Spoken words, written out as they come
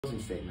closing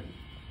statement.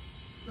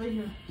 Right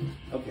here.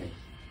 Okay,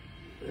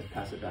 let's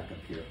pass it back up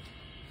here.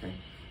 Okay.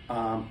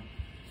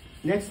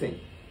 Next thing.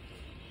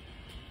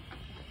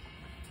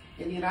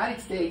 In the United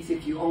States,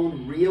 if you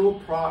own real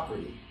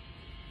property,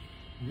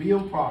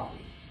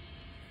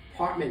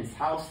 apartments,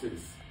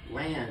 houses,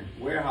 land,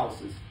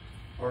 warehouses,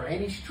 or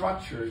any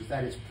structures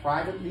that is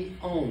privately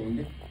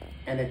owned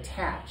and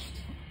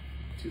attached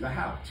to the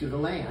house, to the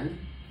land,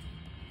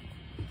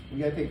 we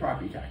gotta pay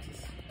property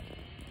taxes.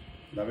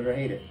 Love it or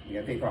hate it, we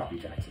gotta pay property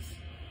taxes.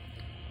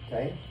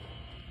 Okay?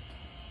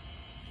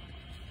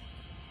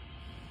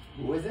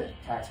 Who is it?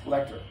 Tax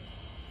collector.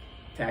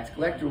 Tax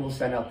collector will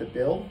send out the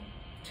bill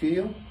to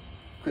you.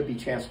 Could be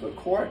chancellor of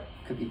court,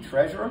 could be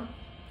treasurer,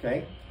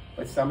 okay?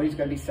 But somebody's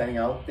gonna be sending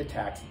out the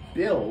tax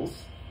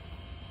bills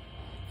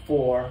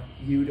for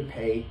you to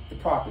pay the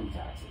property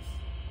taxes.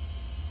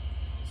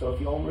 So if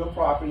you own real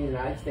property in the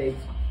United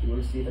States, you will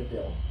receive a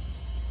bill.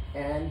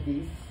 And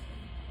these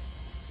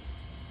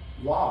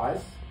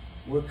laws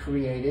were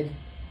created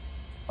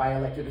by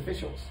elected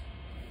officials.